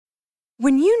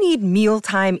When you need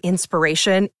mealtime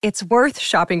inspiration, it's worth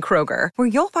shopping Kroger, where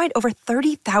you'll find over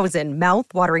 30,000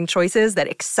 mouth-watering choices that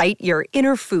excite your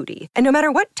inner foodie. And no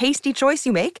matter what tasty choice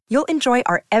you make, you'll enjoy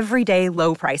our everyday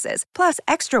low prices, plus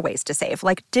extra ways to save,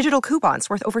 like digital coupons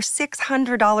worth over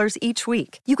 $600 each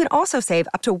week. You can also save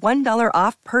up to $1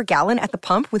 off per gallon at the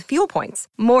pump with fuel points.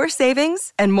 More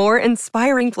savings and more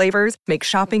inspiring flavors make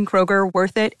shopping Kroger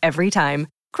worth it every time.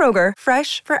 Kroger,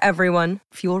 fresh for everyone.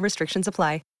 Fuel restrictions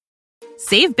apply.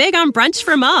 Save big on brunch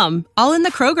for mom, all in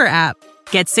the Kroger app.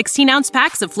 Get 16-ounce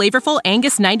packs of flavorful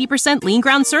Angus 90% lean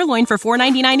ground sirloin for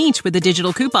 $4.99 each with a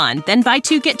digital coupon. Then buy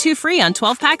 2, get 2 free on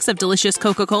 12 packs of delicious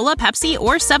Coca-Cola, Pepsi,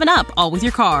 or 7-Up, all with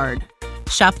your card.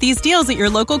 Shop these deals at your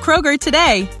local Kroger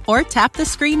today, or tap the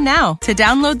screen now to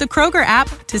download the Kroger app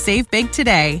to save big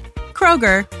today.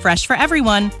 Kroger, fresh for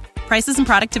everyone. Prices and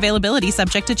product availability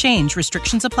subject to change.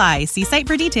 Restrictions apply. See site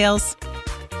for details.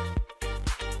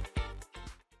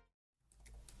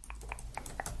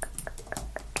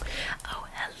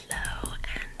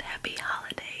 Happy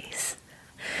holidays.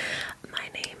 My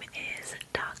name is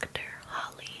Dr.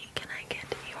 Holly. Can I get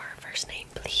your first name,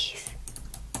 please?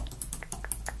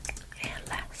 And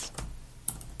last.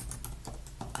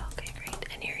 Okay, great.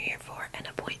 And you're here for an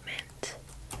appointment.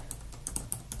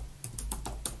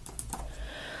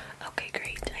 Okay,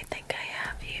 great. I think I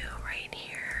have you right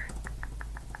here.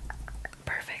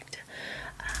 Perfect.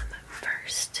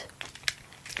 First,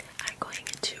 I'm going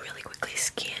to really quickly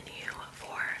scan you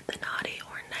for the naughty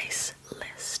or nice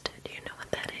list. Do you know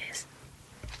what that is?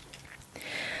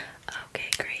 Okay,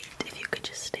 great. If you could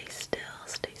just stay still,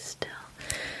 stay still.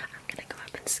 I'm gonna go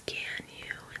up and scan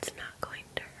you. It's not going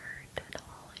to hurt at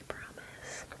all, I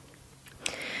promise.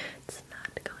 It's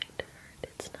not going to hurt.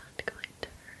 It's not going to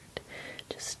hurt.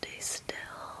 Just stay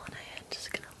still, and I'm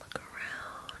just gonna look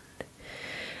around.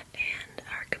 And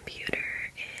our computer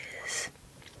is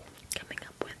coming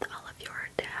up with all of your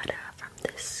data from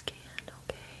this scan,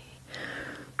 okay?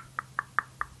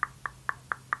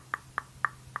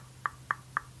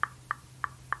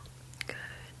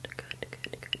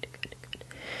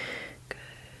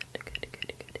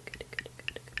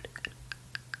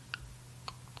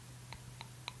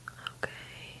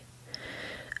 Okay.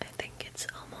 I think it's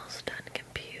almost done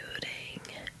computing.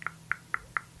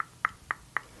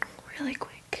 Really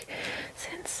quick,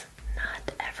 since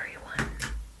not everyone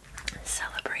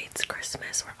celebrates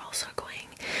Christmas, we're also going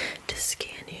to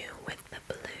scan you with the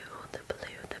blue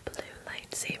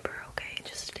lightsaber, okay?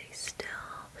 Just stay still.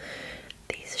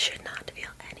 These should not feel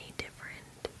any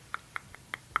different.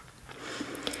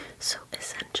 So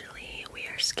essentially, we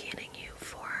are scanning you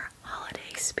for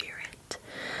holiday spirit.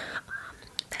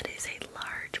 That is a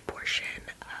large portion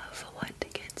of what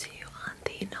gets you on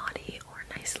the naughty or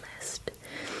nice list.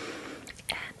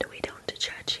 And we don't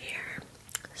judge here.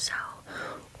 So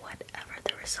whatever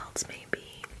the results may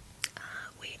be,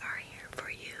 we are here for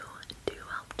you to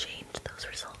help change those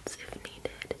results if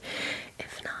needed.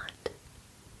 If not,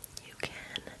 you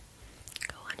can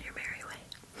go on your merry way.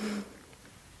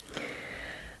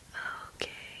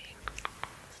 Okay,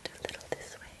 let's do a little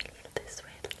this way, a little this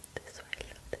way, a little this way, a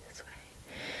little this way.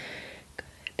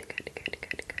 Good.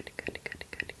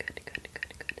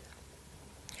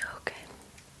 Okay,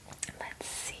 let's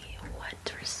see what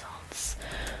results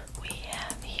we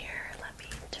have here. Let me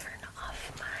turn off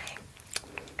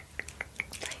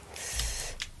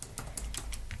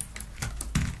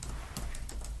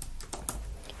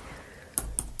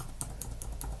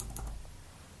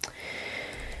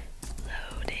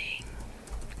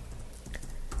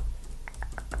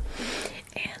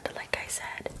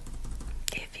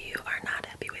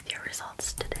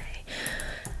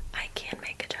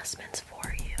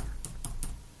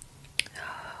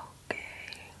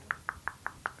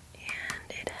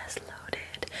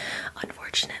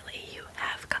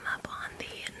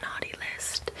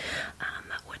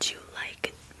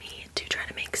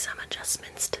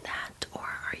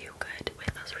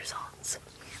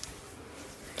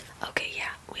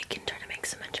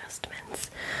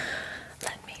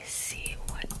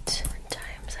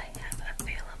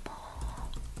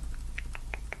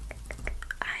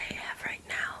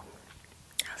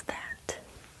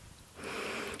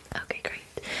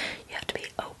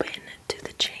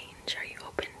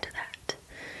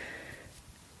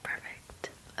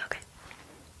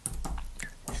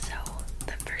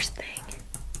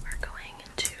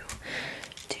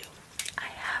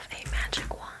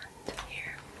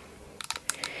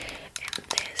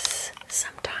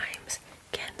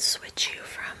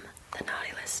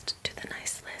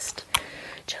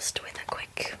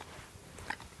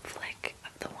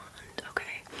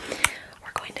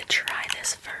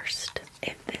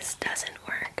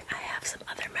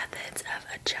methods of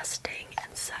adjusting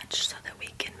and such so that we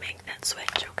can make that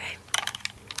switch, okay?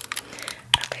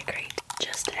 Okay, great.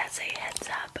 Just as a heads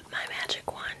up, my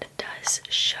magic wand does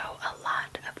show a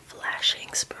lot of flashing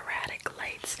sporadic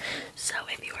lights, so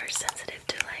if you are sensitive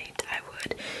to light, I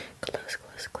would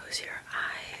close your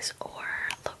eyes or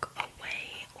look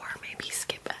away or maybe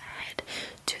skip ahead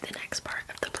to the next part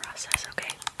of the process,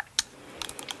 okay?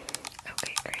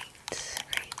 Okay,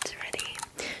 great, ready?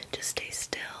 Just stay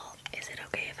still. Is it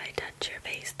okay if I touch your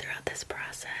face throughout this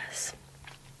process?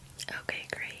 Okay,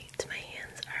 great. My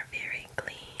hands are very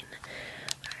clean.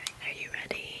 Alright, are you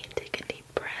ready? Take a deep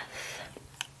breath.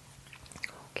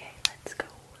 Okay, let's go.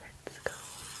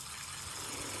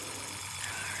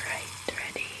 Alright,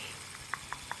 ready?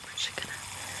 We're just gonna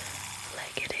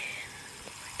leg it in.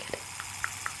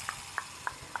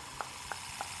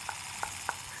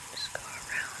 Just go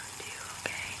around you,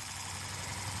 okay?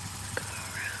 Go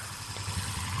around you.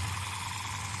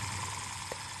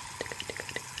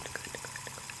 Good.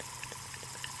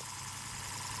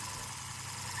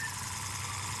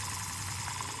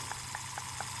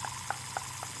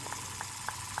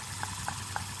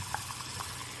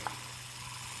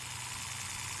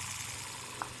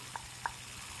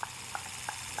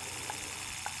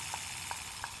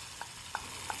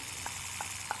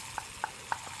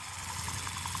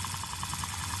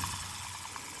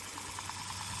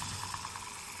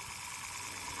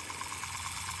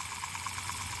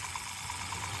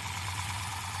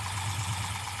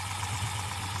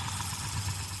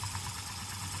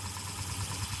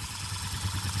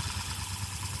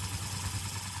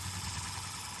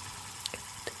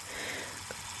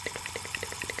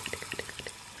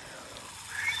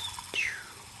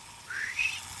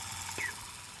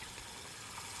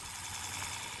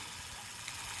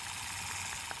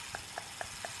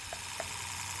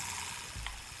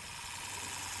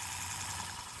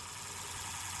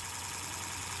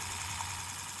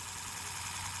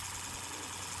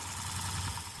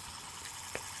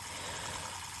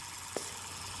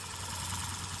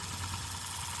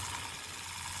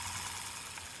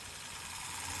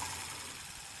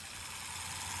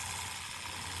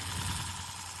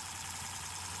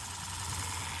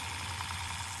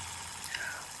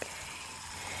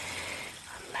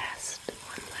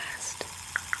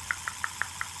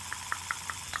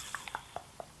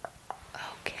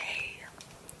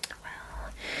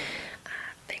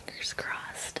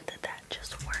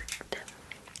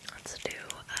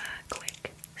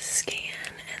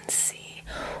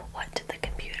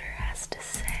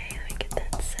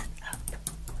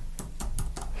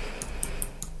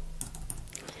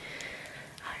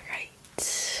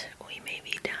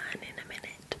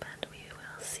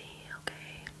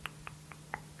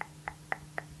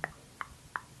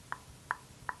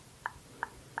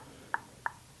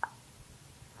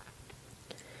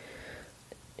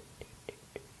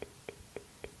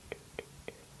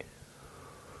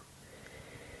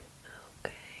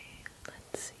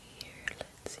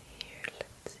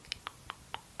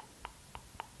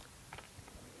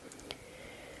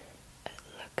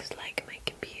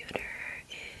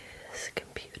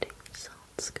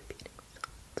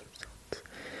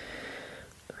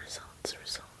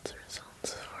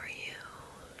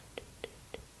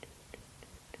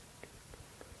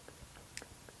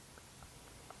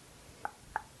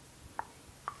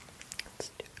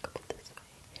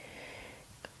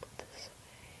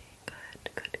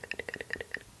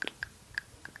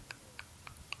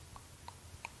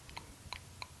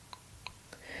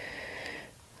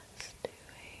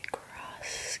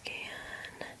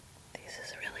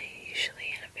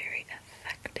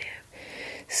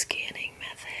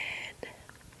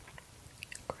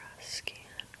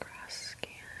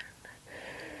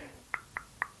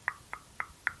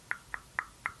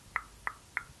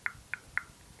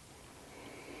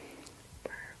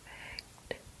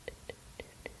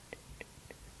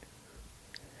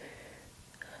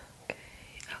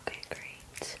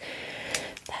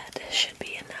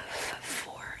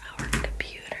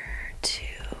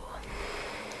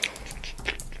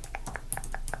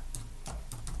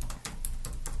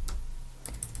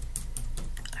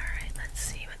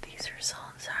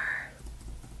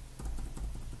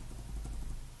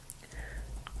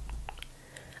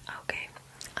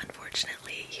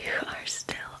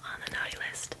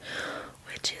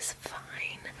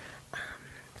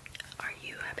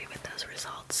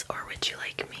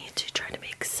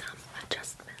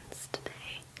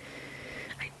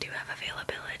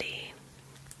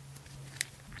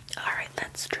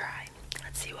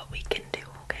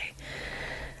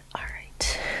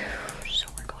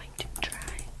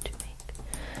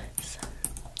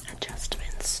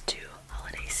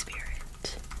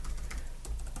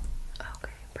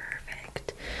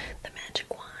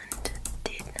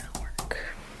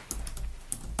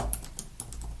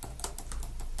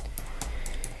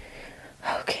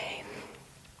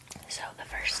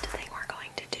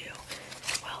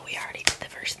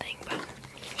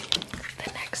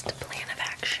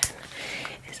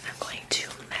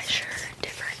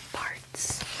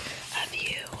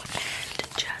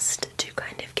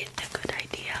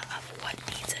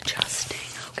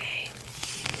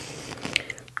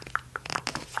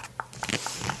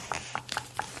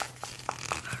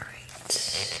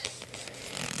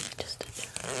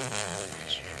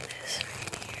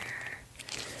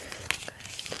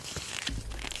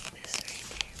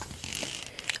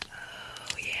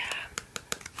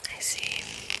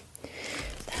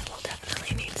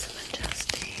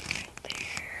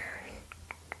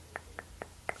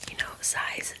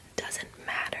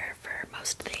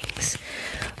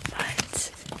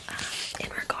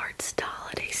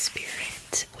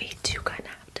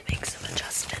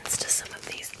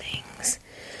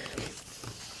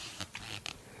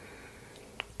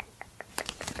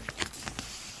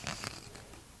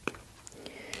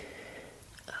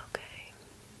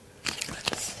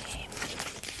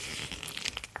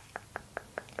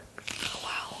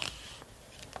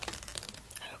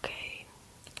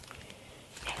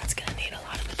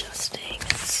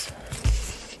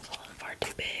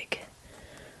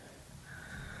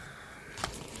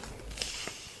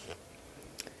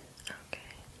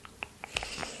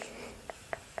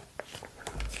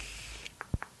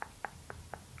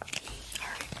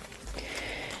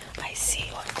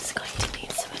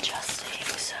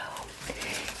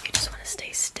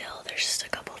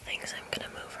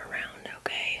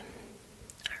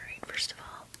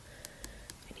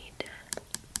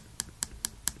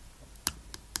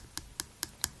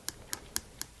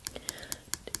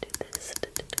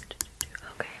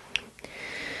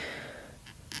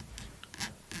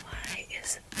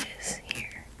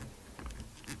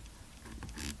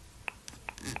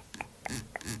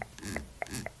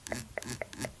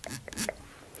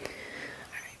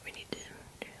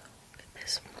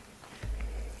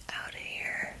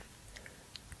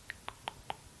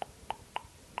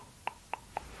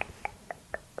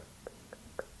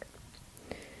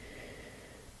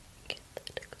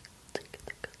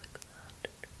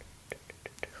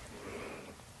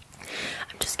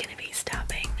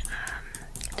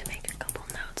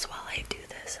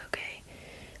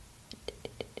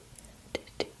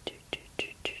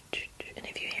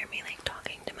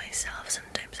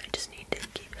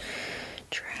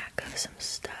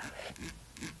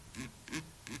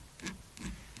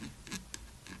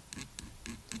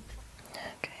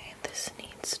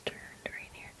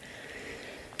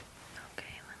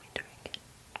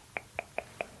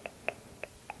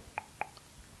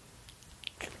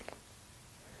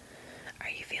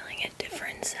 you feeling a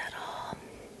difference at all?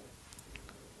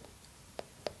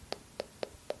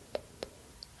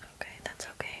 Okay, that's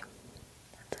okay.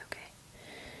 That's okay.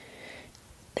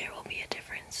 There will be a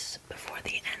difference before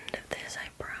the end of this, I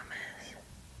promise.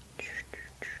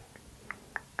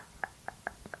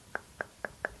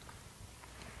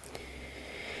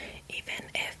 Even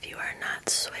if you are not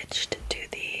switched to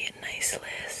the nice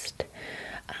list,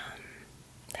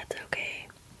 that's okay.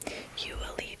 You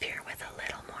will leave here with a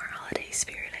little more holiday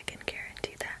spirit, I can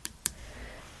guarantee that.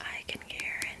 I can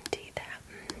guarantee that.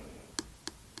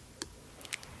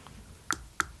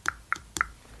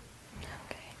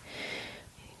 Okay.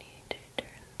 You need to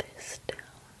turn this down,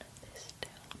 this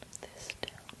down, this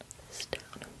down, this down.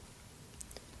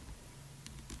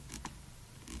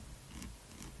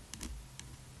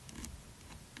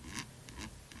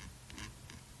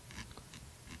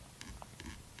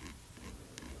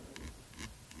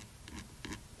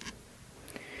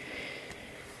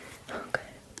 Okay.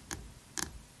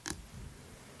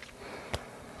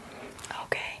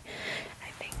 Okay,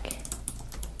 I think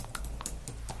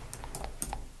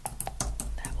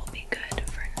that will be good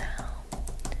for now.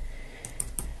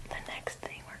 The next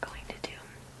thing we're going to do,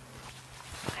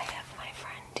 I have my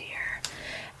friend here,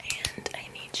 and I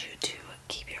need you to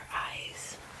keep your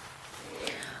eyes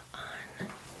on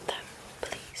them,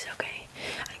 please, okay?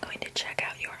 I'm going to check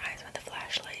out your eyes with a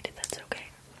flashlight, if that's okay.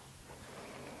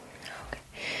 Okay,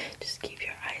 just keep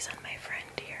your eyes on my friend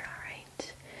here,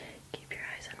 alright? Keep your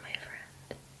eyes on my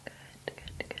friend. Good,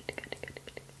 good, good, good, good, good,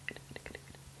 good, good, good,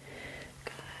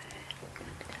 good.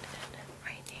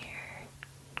 Right here.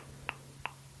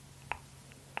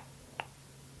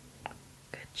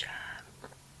 Good job.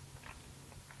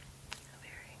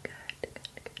 Very good, good,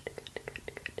 good, good,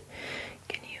 good, good.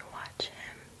 Can you watch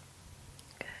him?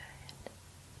 Good.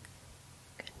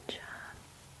 Good job.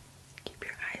 Keep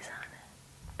your eyes on it.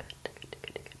 Good, good,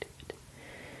 good, good, good.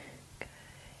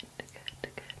 Good,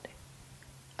 good, good.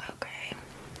 Okay.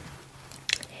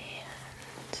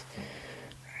 And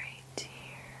right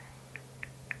here.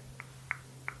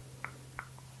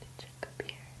 Check up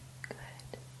here. Good.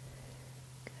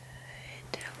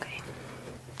 Good. Okay.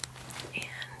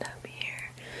 And up here.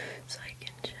 So I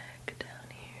can check down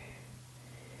here.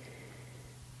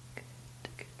 Good,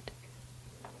 good, good.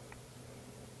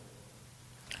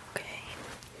 Okay.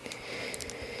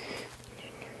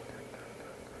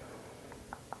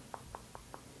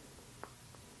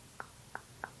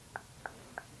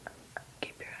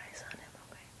 Keep your eyes on him,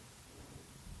 okay?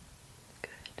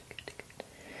 Good, good, good. Good.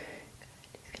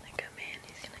 He's gonna come in,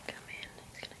 he's gonna come in,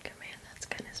 he's gonna come in. That's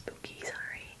kind of spooky,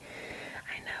 sorry.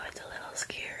 I know it's a little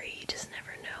scary. You just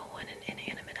never know when an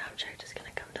inanimate object is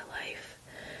gonna come to life.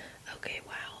 Okay,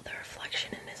 wow, the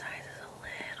reflection in his eyes is a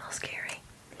little scary.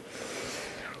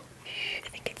 I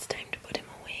think it's time to put him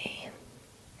away.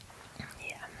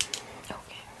 Yeah,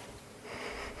 okay.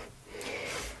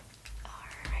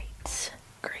 Alright,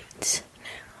 great.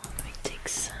 Now, let me take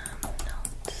some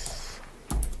notes.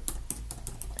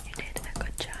 You did a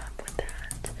good job with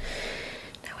that.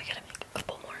 Now we gotta make a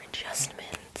couple more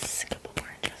adjustments.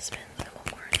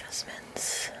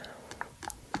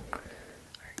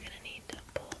 We're gonna need to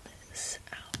pull this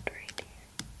out right here.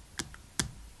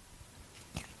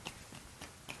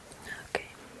 Okay.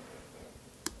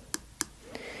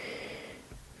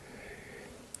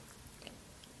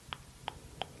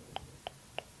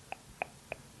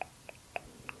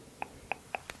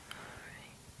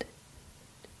 Alright.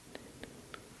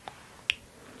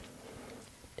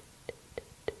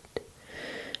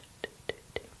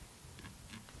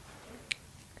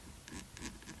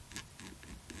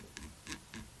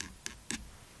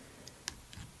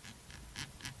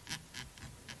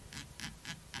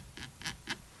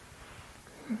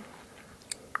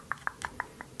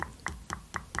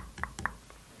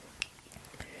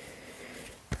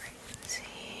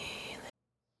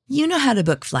 You know how to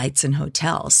book flights and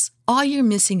hotels. All you're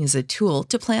missing is a tool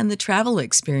to plan the travel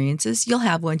experiences you'll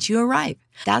have once you arrive.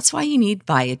 That's why you need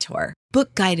Viator.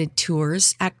 Book guided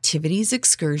tours, activities,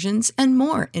 excursions, and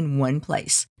more in one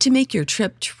place to make your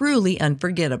trip truly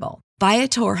unforgettable.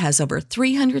 Viator has over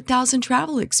 300,000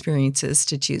 travel experiences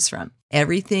to choose from.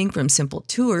 Everything from simple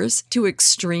tours to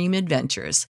extreme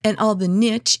adventures and all the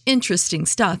niche, interesting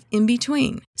stuff in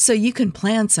between. So you can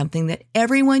plan something that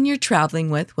everyone you're traveling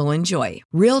with will enjoy.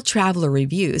 Real traveler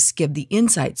reviews give the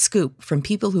inside scoop from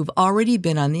people who've already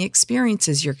been on the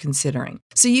experiences you're considering.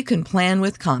 So you can plan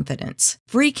with confidence.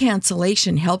 Free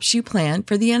cancellation helps you plan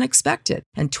for the unexpected.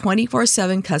 And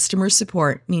 24/7 customer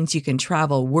support means you can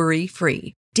travel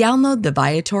worry-free. Download the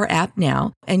Viator app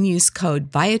now and use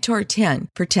code Viator10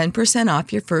 for 10%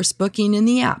 off your first booking in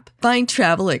the app. Find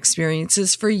travel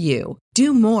experiences for you.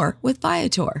 Do more with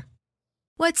Viator.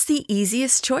 What's the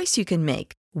easiest choice you can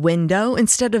make? Window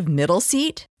instead of middle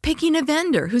seat? Picking a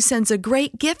vendor who sends a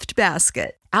great gift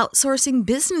basket? Outsourcing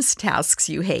business tasks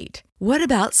you hate? What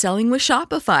about selling with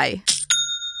Shopify?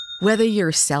 Whether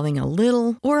you're selling a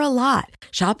little or a lot,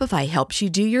 Shopify helps you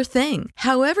do your thing,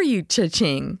 however you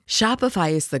cha-ching.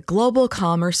 Shopify is the global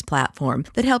commerce platform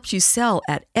that helps you sell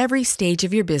at every stage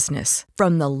of your business.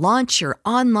 From the launch your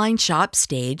online shop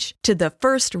stage to the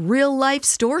first real-life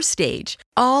store stage,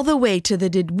 all the way to the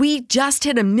did we just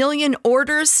hit a million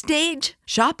orders stage.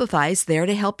 Shopify's there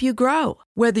to help you grow.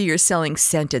 Whether you're selling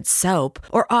scented soap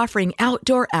or offering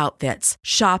outdoor outfits,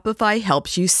 Shopify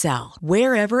helps you sell.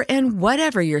 Wherever and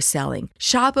whatever you're selling,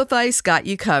 Shopify's got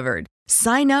you covered.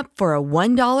 Sign up for a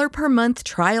 $1 per month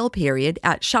trial period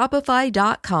at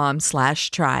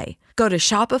shopify.com/try. Go to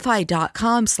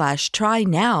shopify.com/try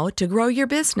now to grow your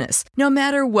business, no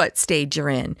matter what stage you're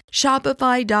in.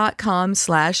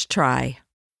 Shopify.com/try.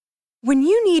 When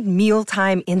you need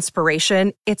mealtime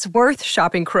inspiration, it's worth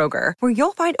shopping Kroger, where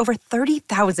you'll find over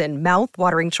 30,000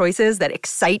 mouth-watering choices that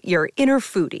excite your inner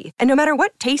foodie. And no matter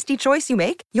what tasty choice you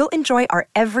make, you'll enjoy our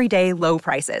everyday low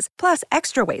prices, plus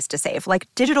extra ways to save, like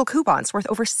digital coupons worth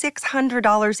over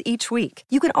 $600 each week.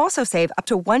 You can also save up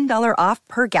to $1 off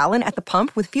per gallon at the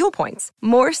pump with fuel points.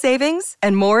 More savings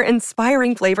and more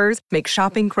inspiring flavors make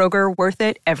shopping Kroger worth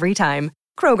it every time.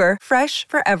 Kroger, fresh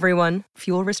for everyone.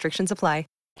 Fuel restrictions apply.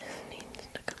 Needs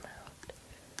to come out.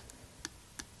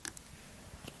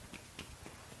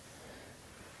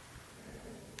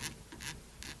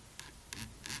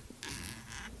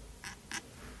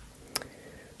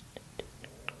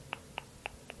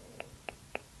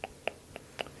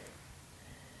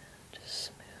 Just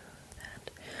smooth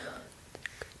that.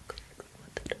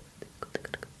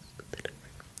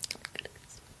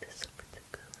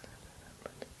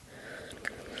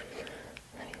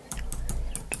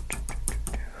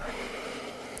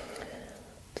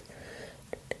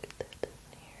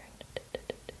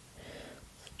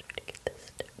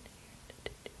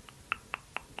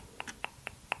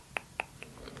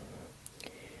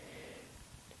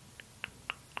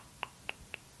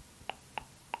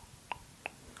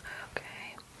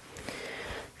 Okay.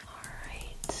 All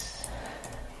right.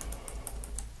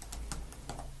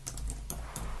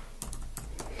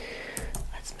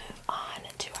 Let's move on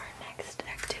to our next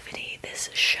activity. This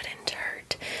shouldn't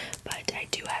hurt, but I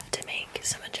do have to make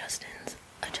some adjustments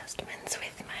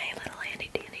with my little handy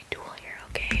dandy tool here,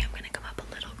 okay? I'm gonna come up a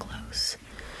little close.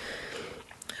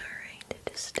 Alright,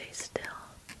 just stay still.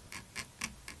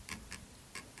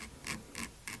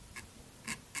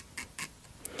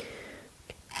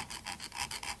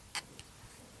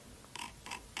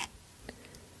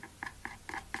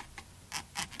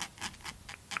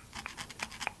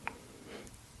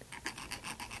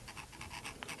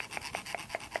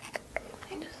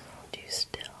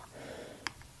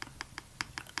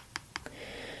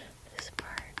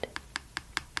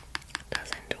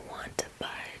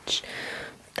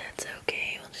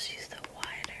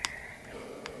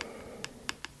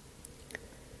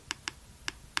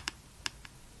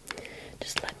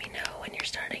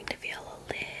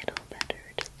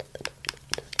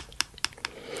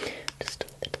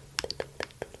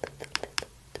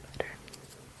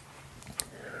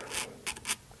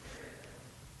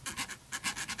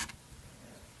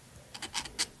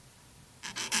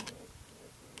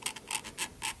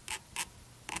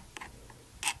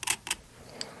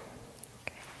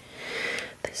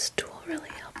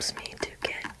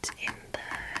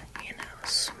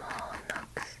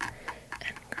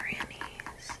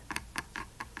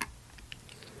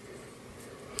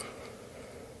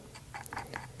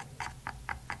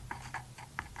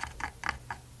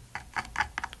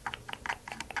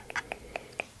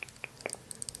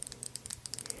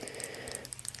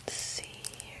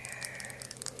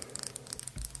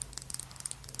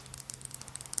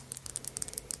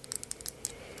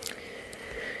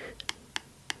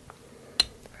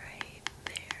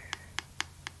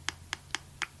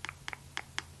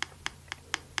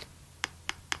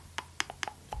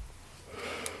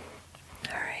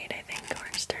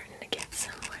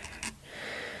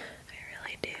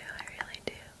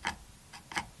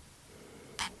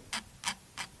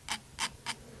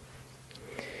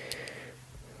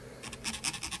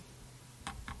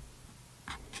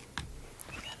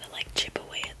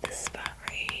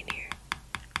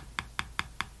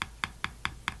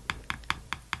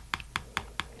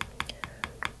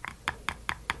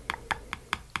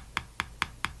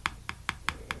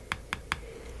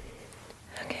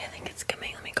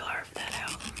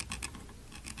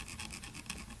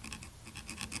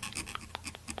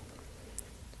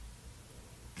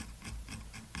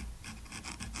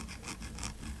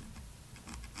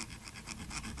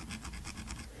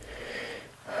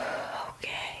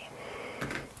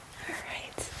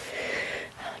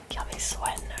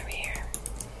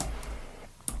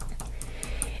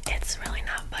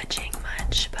 budging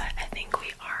much, but I think we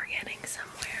are getting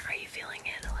somewhere. Are you feeling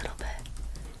it a little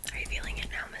bit? Are you feeling it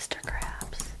now, Mr.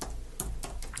 Krabs?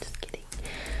 Just kidding.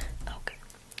 Okay,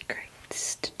 great.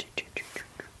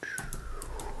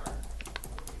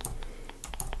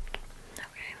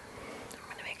 Okay, I'm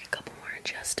gonna make a couple more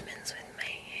adjustments with my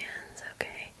hands,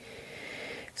 okay?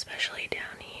 Especially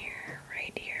down here,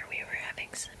 right here, we were having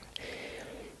some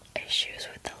issues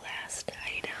with the last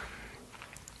item.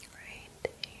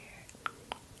 Right here.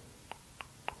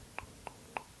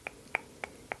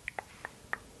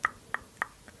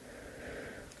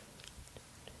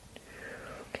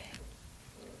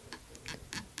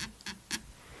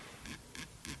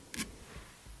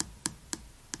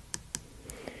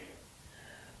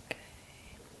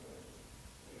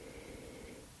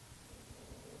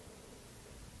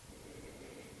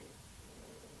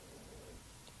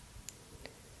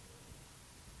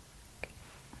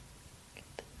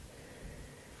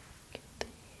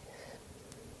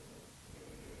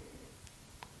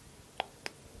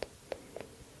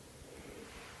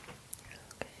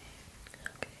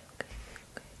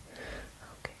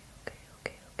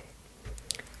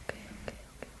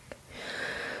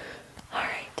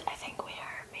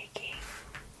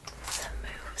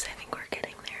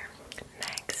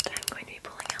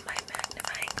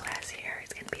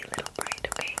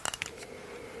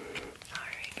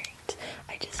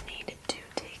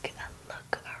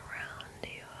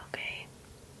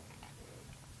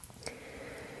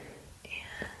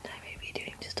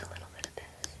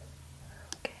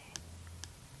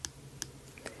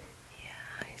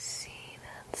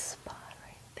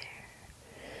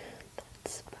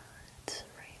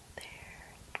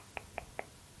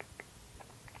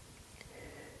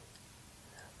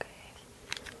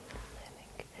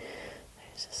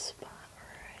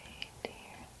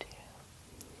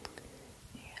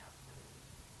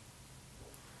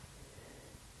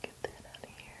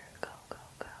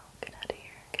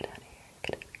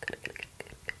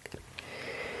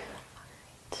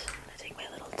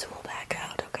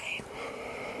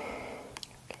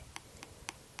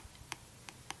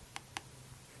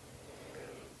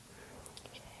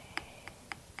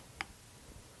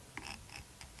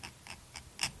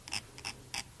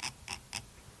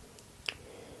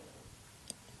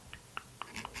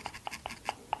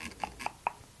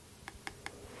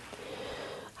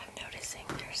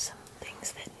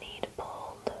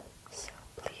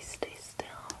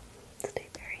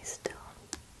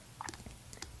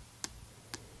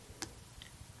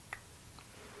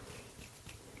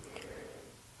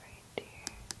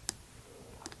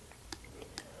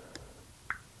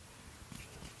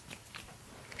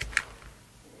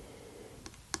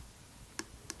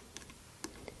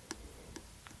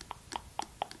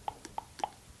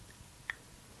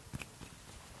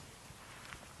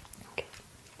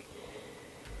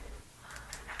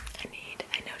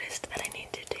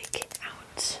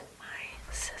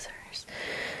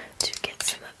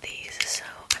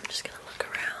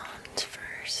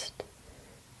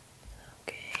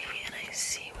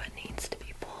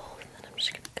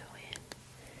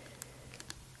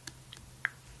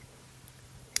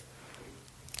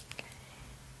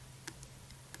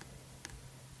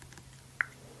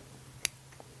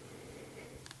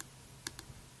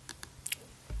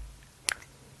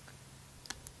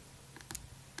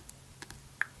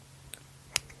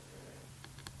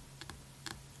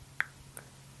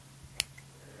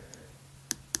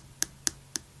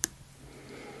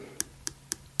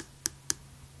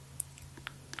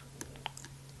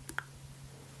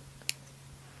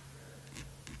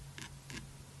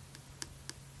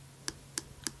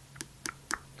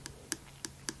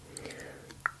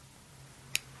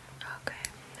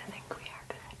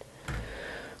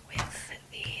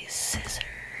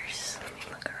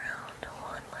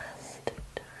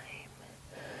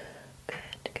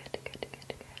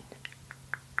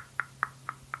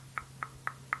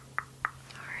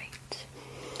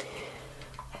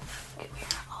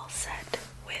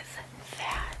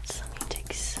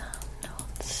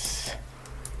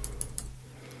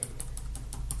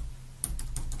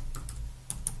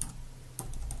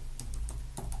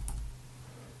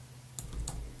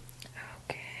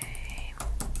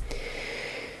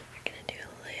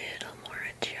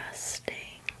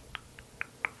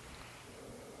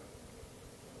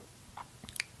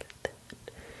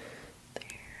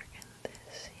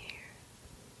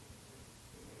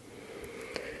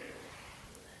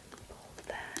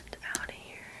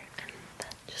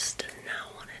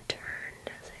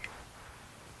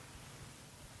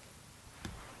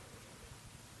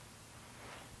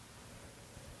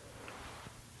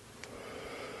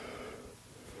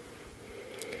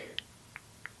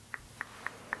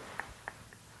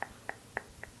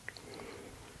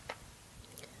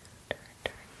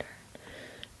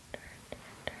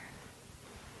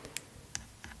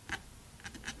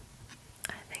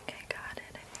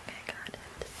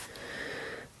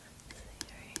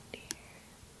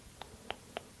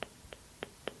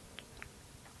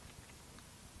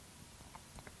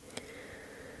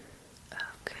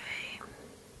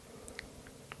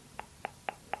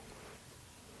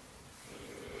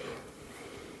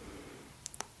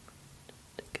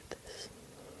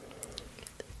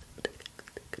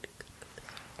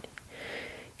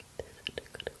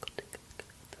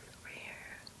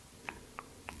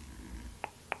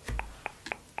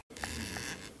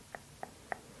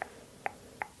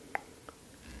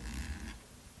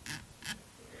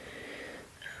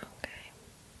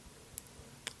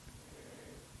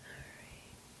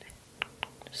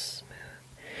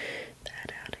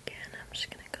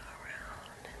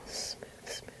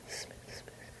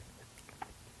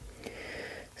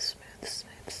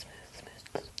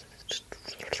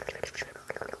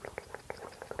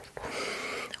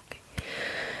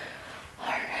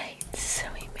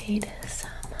 need some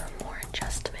more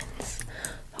adjustments.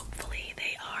 Hopefully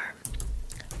they are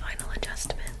final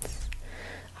adjustments.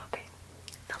 Okay,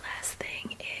 the last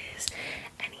thing is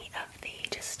any of the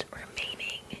just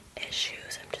remaining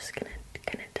issues. I'm just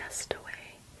gonna dust away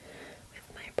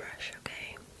with my brush,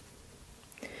 okay?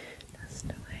 Dust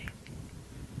away.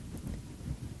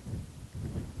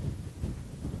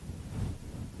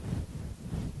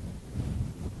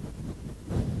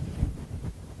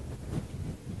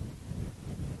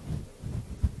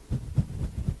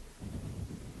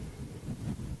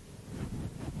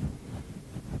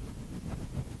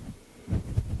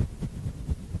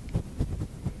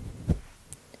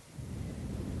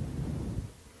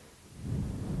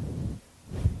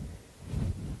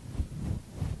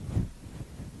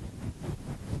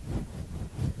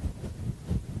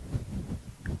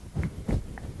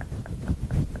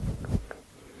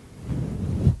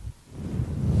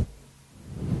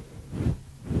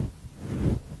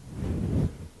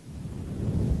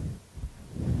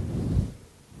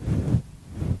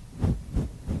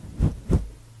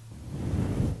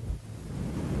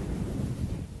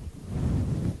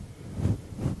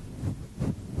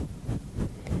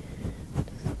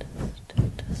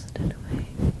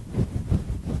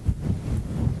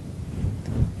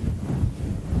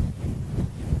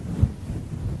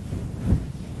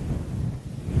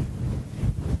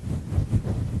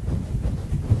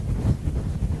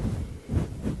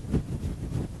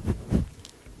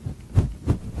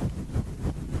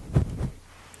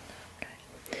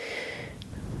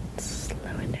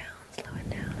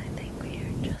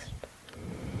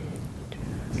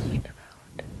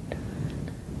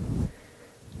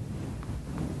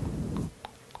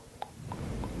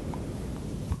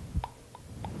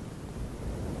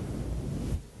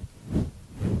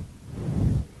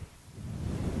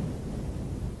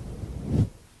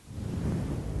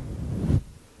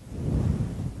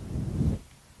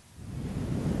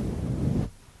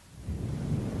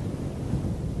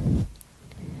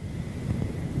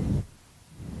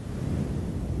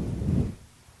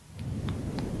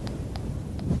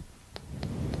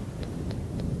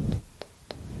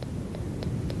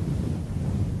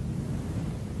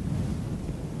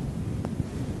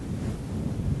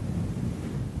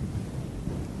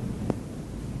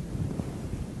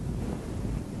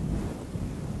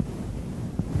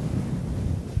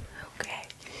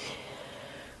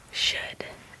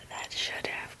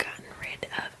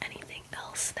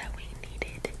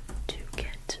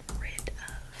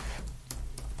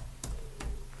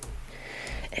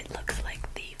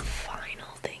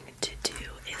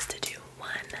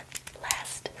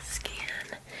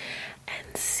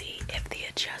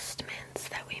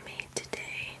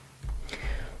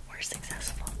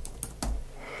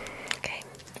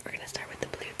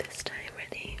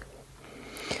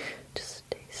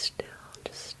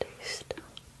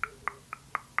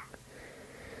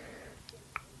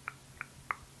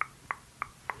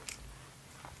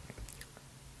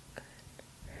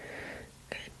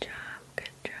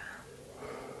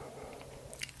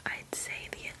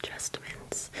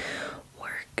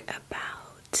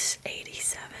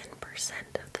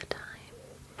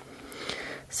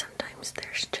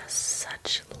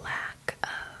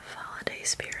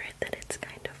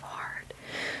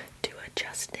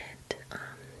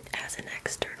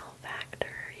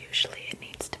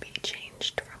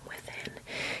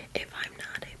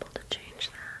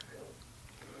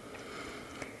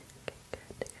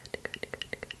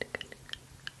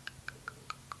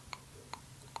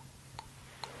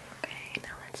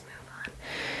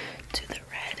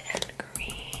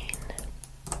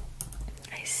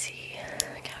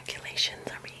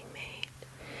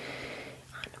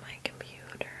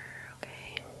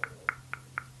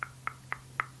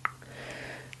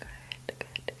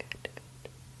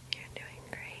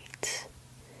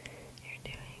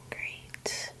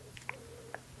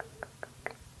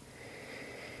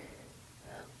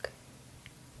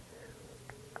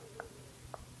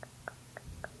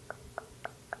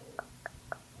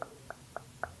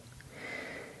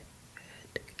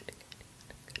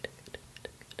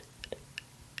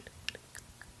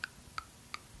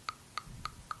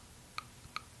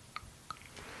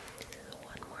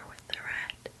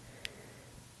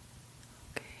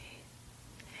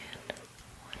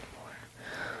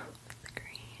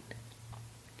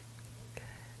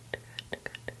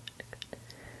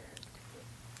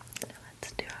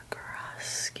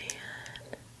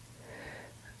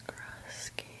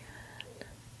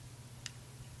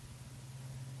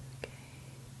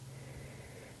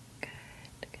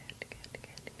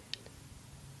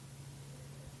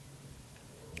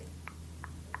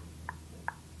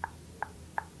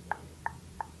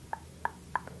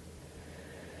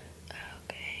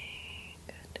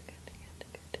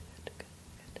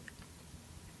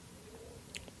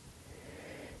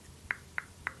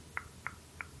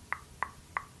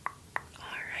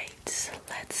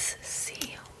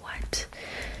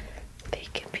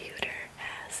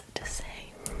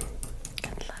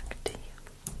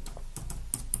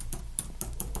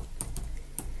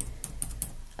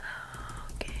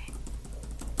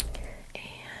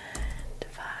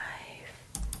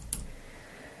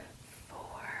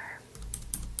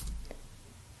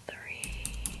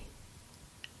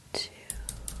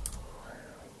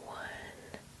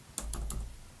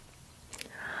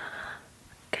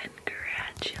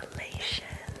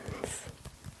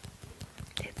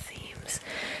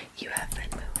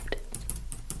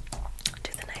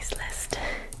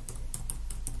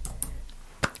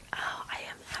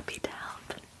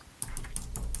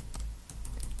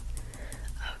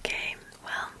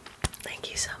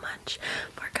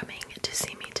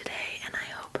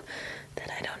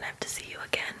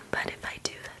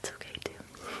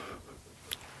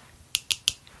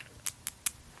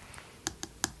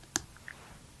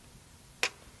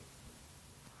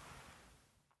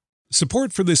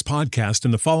 Support for this podcast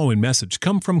and the following message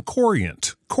come from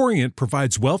Corient. Corient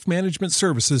provides wealth management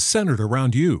services centered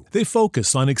around you. They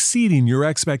focus on exceeding your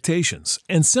expectations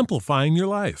and simplifying your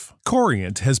life.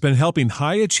 Corient has been helping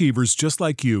high achievers just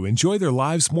like you enjoy their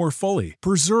lives more fully,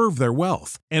 preserve their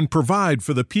wealth, and provide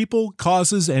for the people,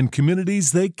 causes, and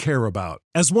communities they care about.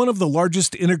 As one of the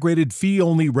largest integrated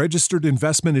fee-only registered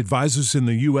investment advisors in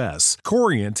the U.S.,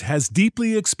 Corient has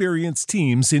deeply experienced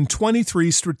teams in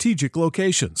 23 strategic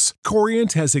locations.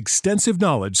 Corient has extensive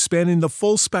knowledge spanning the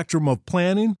full spectrum of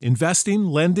planning, investing,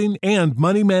 lending, and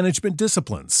money management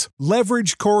disciplines.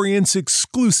 Leverage Corient's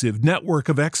exclusive network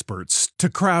of experts to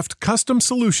craft custom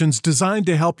solutions designed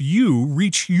to help you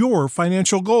reach your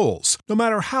financial goals, no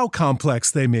matter how complex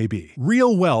they may be.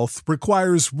 Real wealth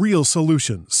requires real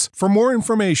solutions. For more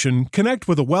information, connect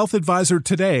with a wealth advisor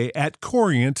today at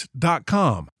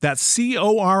Corient.com. That's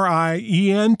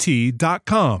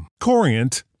Corient.com.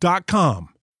 Corient.com.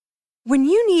 When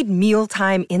you need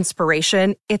mealtime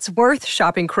inspiration, it's worth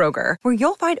shopping Kroger, where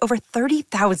you'll find over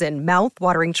 30,000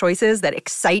 mouth-watering choices that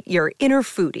excite your inner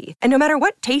foodie. And no matter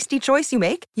what tasty choice you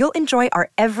make, you'll enjoy our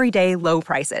everyday low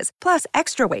prices, plus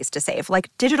extra ways to save,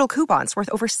 like digital coupons worth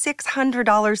over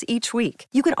 $600 each week.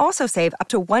 You can also save up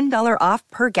to $1 off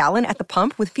per gallon at the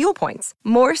pump with fuel points.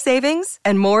 More savings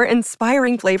and more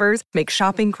inspiring flavors make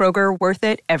shopping Kroger worth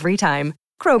it every time.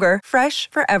 Kroger, fresh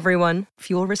for everyone.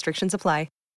 Fuel restrictions apply.